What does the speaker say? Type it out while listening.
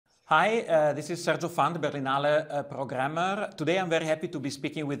Hi, this is Sergio Fant, Berlinale programmer. Today I'm very happy to be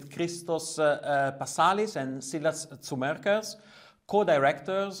speaking with Christos Passalis and Syllas Tzoumerkas,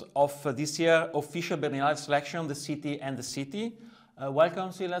 co-directors of this year's official Berlinale Selection, The City and the City. Welcome,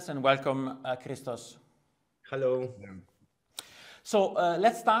 Syllas, and welcome, Christos. Hello. So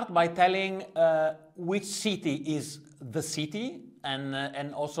let's start by telling which city is the city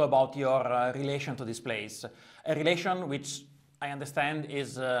and also about your relation to this place. A relation which I understand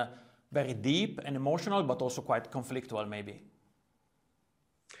is very deep and emotional, but also quite conflictual, maybe.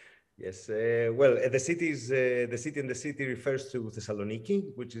 Yes, well, the city and the city refers to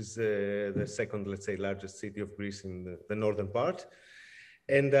Thessaloniki, which is the second, let's say, largest city of Greece in the northern part.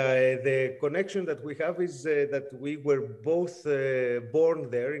 And the connection that we have is that we were both born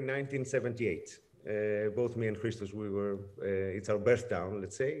there in 1978. Both me and Christos, it's our birth town,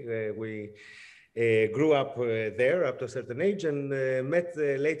 let's say. We grew up there up to a certain age and met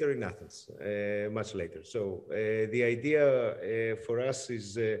later in Athens, much later. So the idea for us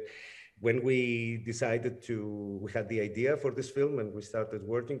is when we had the idea for this film and we started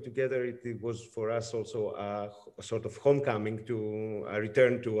working together, it was for us also a sort of homecoming, a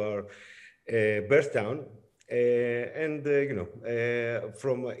return to our birth town. And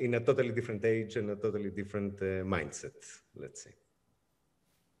from in a totally different age and a totally different mindset, let's say.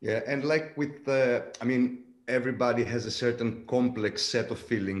 Yeah, and like with, everybody has a certain complex set of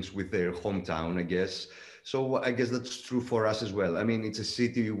feelings with their hometown, I guess. So I guess that's true for us as well. I mean, it's a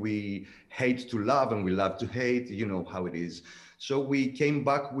city we hate to love and we love to hate, you know how it is. So we came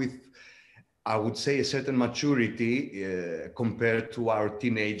back with, I would say, a certain maturity compared to our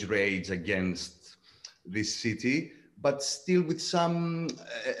teenage rage against this city, but still with some,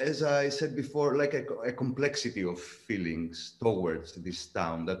 as I said before, like a complexity of feelings towards this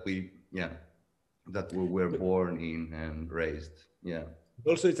town that we were born in and raised. Yeah.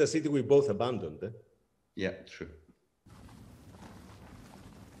 Also, it's a city we both abandoned. Eh? Yeah, true.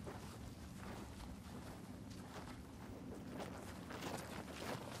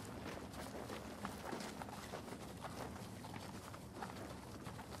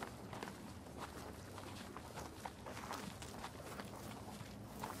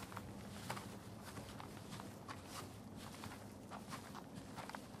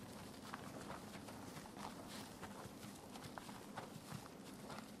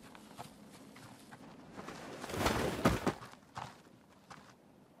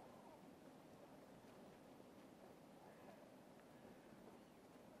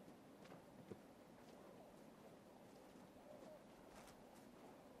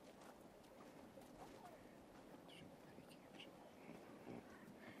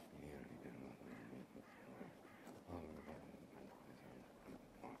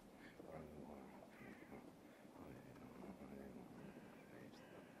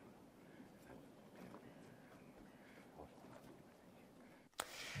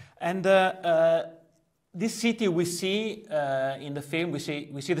 And this city we see in the film, we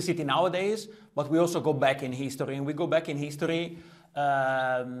see the city nowadays, but we also go back in history. And we go back in history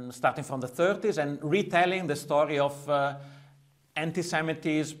starting from the 30s and retelling the story of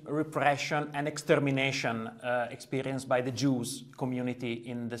anti-Semitism, repression, and extermination experienced by the Jews community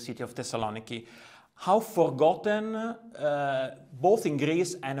in the city of Thessaloniki. How forgotten, both in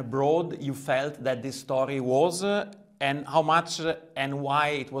Greece and abroad, you felt that this story was, and how much and why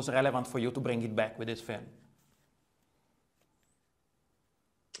it was relevant for you to bring it back with this film?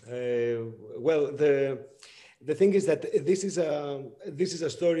 Well, the thing is that this is a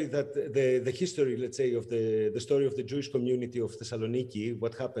story that the history, let's say, of the story of the Jewish community of Thessaloniki.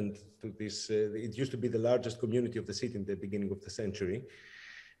 What happened to this? It used to be the largest community of the city in the beginning of the century.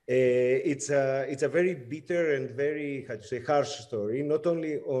 It's a very bitter and very, harsh story, not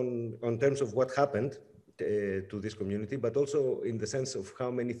only on terms of what happened to this community, but also in the sense of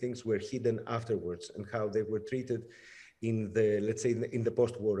how many things were hidden afterwards and how they were treated in the, let's say, in the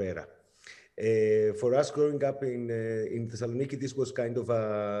post-war era. For us growing up in Thessaloniki, this was kind of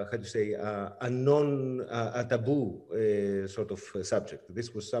a taboo sort of subject.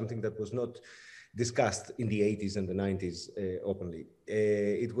 This was something that was not discussed in the 80s and the 90s openly.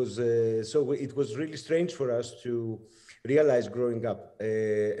 It was really strange for us to realize growing up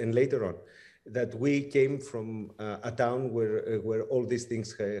and later on that we came from a town where all these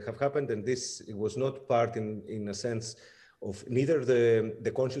things have happened, and this was not part, in a sense, of neither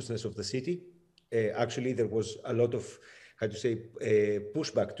the consciousness of the city. Actually, there was a lot of,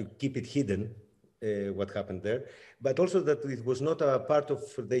 pushback to keep it hidden, what happened there, but also that it was not a part of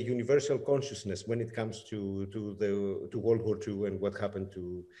the universal consciousness when it comes to World War II and what happened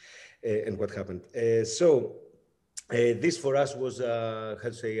This for us was, how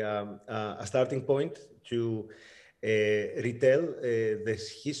to say, a starting point to retell the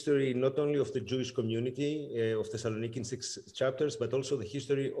history not only of the Jewish community of Thessaloniki in 6 chapters, but also the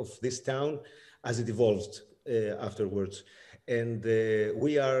history of this town as it evolved afterwards. And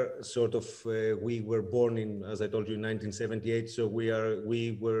we are sort of, we were born in, as I told you, in 1978. So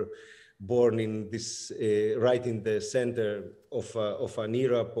we were born in this, right in the center of an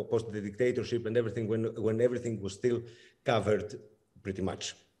era post the dictatorship and everything, when everything was still covered pretty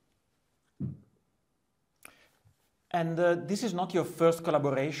much. And this is not your first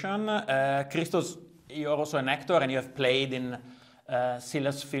collaboration. Christos, you're also an actor and you have played in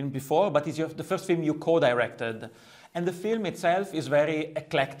Syllas' film before, but it's the first film you co-directed. And the film itself is very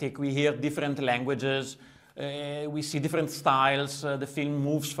eclectic. We hear different languages, we see different styles. The film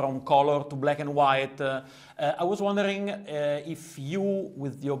moves from color to black and white. I was wondering if you,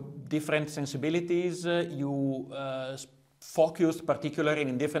 with your different sensibilities, you focused particularly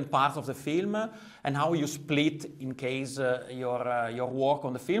in different parts of the film, and how you split in case your work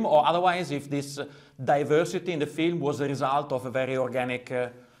on the film, or otherwise if this diversity in the film was a result of a very organic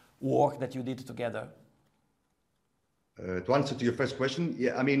work that you did together. To answer to your first question,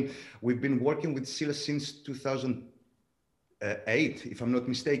 yeah, I mean, we've been working with Syllas since 2008, if I'm not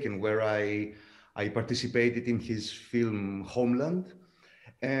mistaken, where I participated in his film Homeland.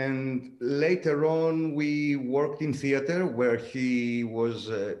 And later on, we worked in theater where he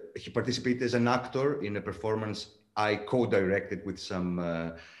participated as an actor in a performance I co-directed with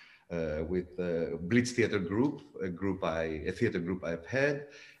Blitz Theater Group, a theater group I've had.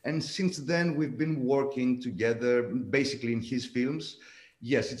 And since then, we've been working together, basically in his films.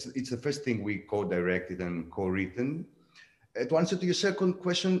 Yes, it's the first thing we co-directed and co-written. To answer to your second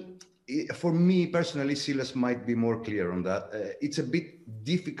question, for me personally, Syllas might be more clear on that. It's a bit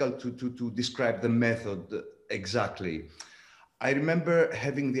difficult to describe the method exactly. I remember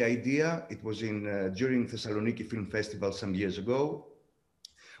having the idea, it was during Thessaloniki Film Festival some years ago.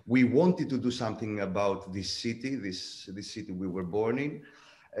 We wanted to do something about this city, this city we were born in.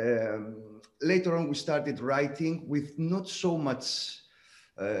 Later on, we started writing with not so much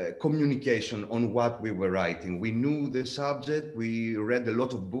communication on what we were writing. We knew the subject, we read a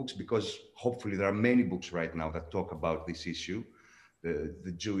lot of books, because hopefully there are many books right now that talk about this issue,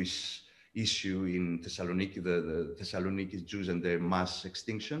 the Jewish issue in Thessaloniki, the Thessaloniki Jews and their mass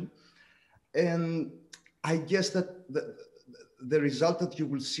extinction. And I guess that the result that you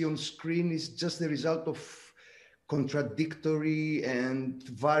will see on screen is just the result of contradictory and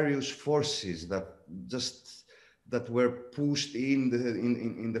various forces that were pushed in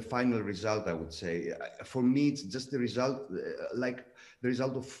the final result, I would say. For me, it's just the result, like the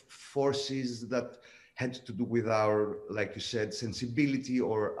result of forces that had to do with our, like you said, sensibility,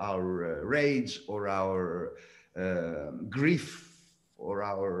 or our rage, or our grief, or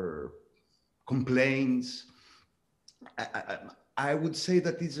our complaints. I would say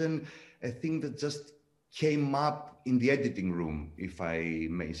that it's a thing that just came up in the editing room, if I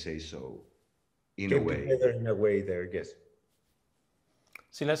may say so, in a way. In a way there, yes.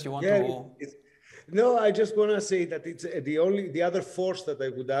 Syllas, you want to? No, I just want to say that it's the other force that I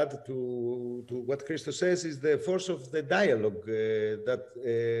would add to what Christos says is the force of the dialogue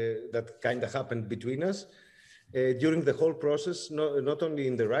that kind of happened between us during the whole process, not only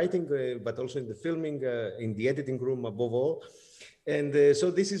in the writing, but also in the filming, in the editing room above all. And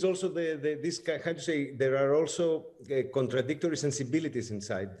so this is also this, how to say, there are also contradictory sensibilities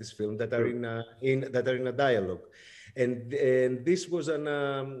inside this film that are in a dialogue. And this was an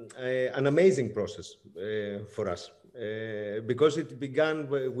amazing process for us, because it began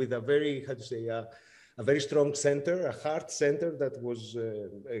with a very, how to say, a very strong center, a heart center that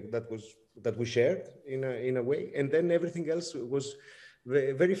we shared in a way, and then everything else was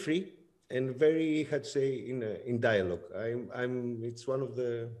very free and very, how to say, in dialogue. It's one of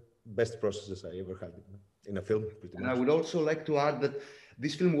the best processes I ever had in a film. And I would also like to add that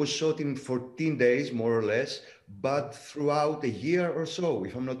this film was shot in 14 days, more or less, but throughout a year or so,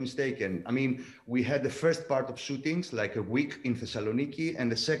 if I'm not mistaken. I mean, we had the first part of shootings, like a week in Thessaloniki, and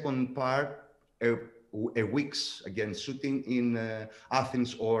the second part, a week's, again, shooting in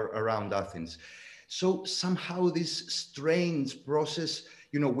Athens or around Athens. So somehow this strange process,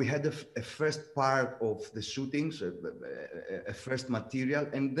 you know, we had a first part of the shootings, a first material,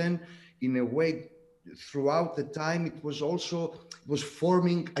 and then in a way, throughout the time, it was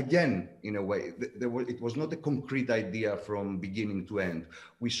forming again, in a way. It was not a concrete idea from beginning to end.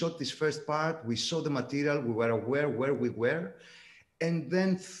 We shot this first part, we saw the material, we were aware where we were, and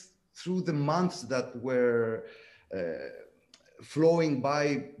then through the months that were flowing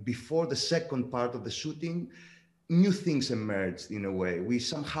by before the second part of the shooting, new things emerged in a way. We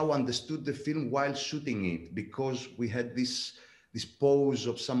somehow understood the film while shooting it, because we had this pause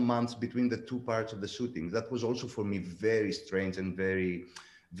of some months between the two parts of the shooting. That was also for me very strange and very,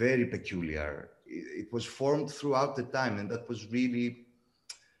 very peculiar. It was formed throughout the time, and that was really,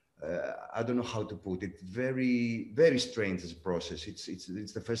 I don't know how to put it, very, very strange as a process.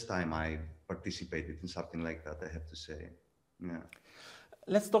 It's the first time I participated in something like that, I have to say. Yeah.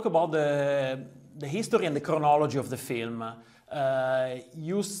 Let's talk about the history and the chronology of the film.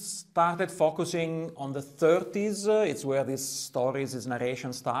 You started focusing on the 30s. It's where this story, this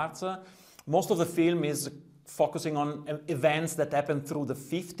narration starts. Most of the film is focusing on events that happened through the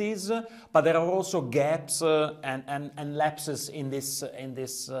 50s, but there are also gaps and lapses in this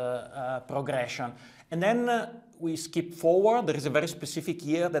progression. And then we skip forward. There is a very specific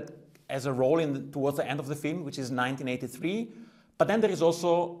year that has a role towards the end of the film, which is 1983. But then there is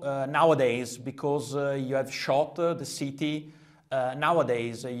also nowadays, because you have shot the city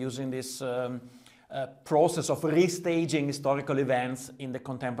nowadays using this process of restaging historical events in the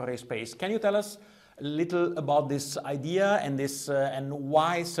contemporary space. Can you tell us a little about this idea and and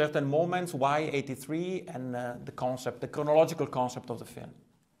why certain moments, why 83, and the concept, the chronological concept of the film?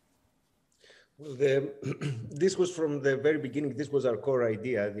 Well, this was from the very beginning. This was our core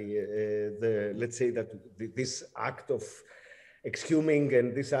idea. Let's say that this act of exhuming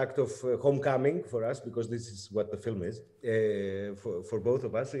and this act of homecoming for us, because this is what the film is, for both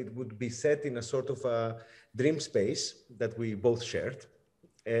of us, it would be set in a sort of a dream space that we both shared.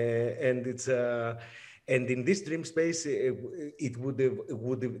 And in this dream space, this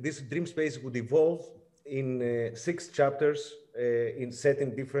dream space would evolve in 6 chapters set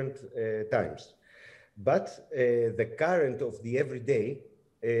in different times. But the current of the everyday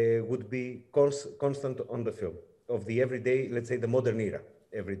would be constant on the film, of the everyday, let's say the modern era,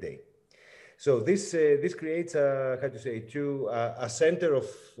 everyday. So this creates a, how to say, a center of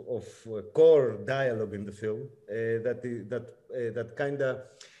core dialogue in the film that kind of,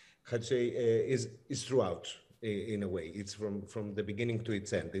 how to say, is throughout in a way. It's from the beginning to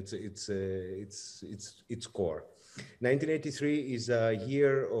its end. It's core. 1983 is a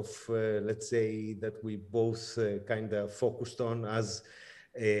year of, let's say, that we both kind of focused on as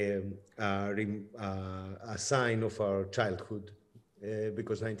a sign of our childhood,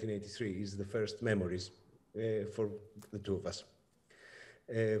 because 1983 is the first memories for the two of us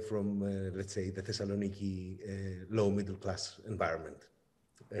from, let's say, the Thessaloniki low middle class environment.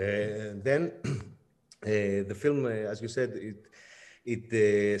 Then the film, as you said,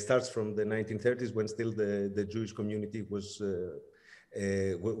 it starts from the 1930s, when still the Jewish community was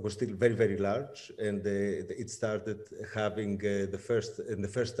still very, very large, and it started having the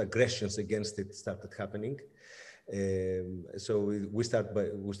first aggressions against it started happening. So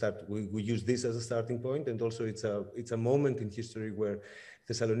we use this as a starting point, and also it's a moment in history where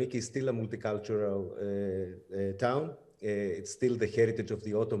Thessaloniki is still a multicultural town. It's still the heritage of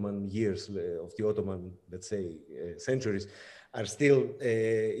the Ottoman years, of the Ottoman, let's say, centuries, are still,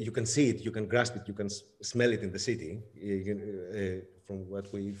 you can see it, you can grasp it, you can smell it in the city, from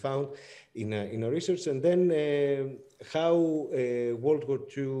what we found in our research. And then how World War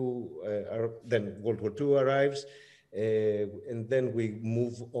II arrives, and then we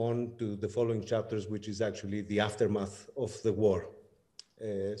move on to the following chapters, which is actually the aftermath of the war.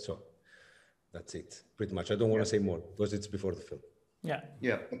 So that's it, pretty much. I don't want to say more, because it's before the film. Yeah.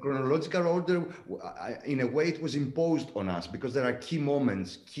 The chronological order, in a way, it was imposed on us, because there are key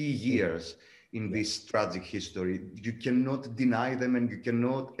moments, key years in this tragic history. You cannot deny them, and you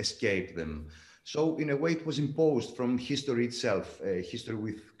cannot escape them. So in a way, it was imposed from history itself, history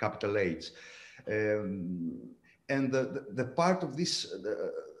with capital H. And the part of this,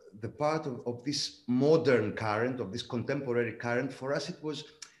 the part of this modern current, of this contemporary current, for us,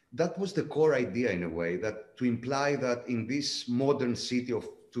 that was the core idea, in a way, that to imply that in this modern city of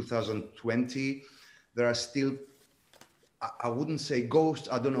 2020, there are still, I wouldn't say ghosts,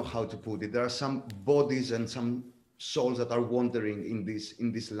 I don't know how to put it. There are some bodies and some souls that are wandering in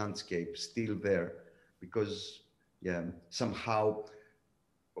this landscape, still there, because somehow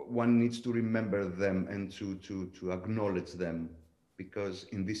one needs to remember them and to acknowledge them. Because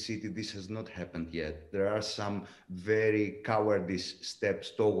in this city, this has not happened yet. There are some very cowardice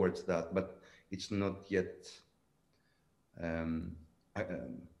steps towards that, but it's not yet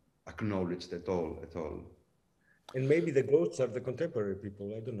acknowledged at all. And maybe the ghosts are the contemporary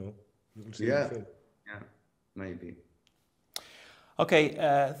people. I don't know. You will see in the film. Yeah, maybe. Okay,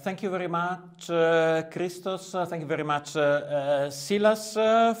 thank you very much, Christos. Thank you very much, Syllas,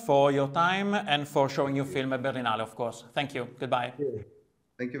 for your time and for showing your film at Berlinale, of course. Thank you. Goodbye.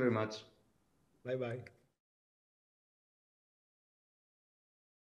 Thank you very much. Bye-bye.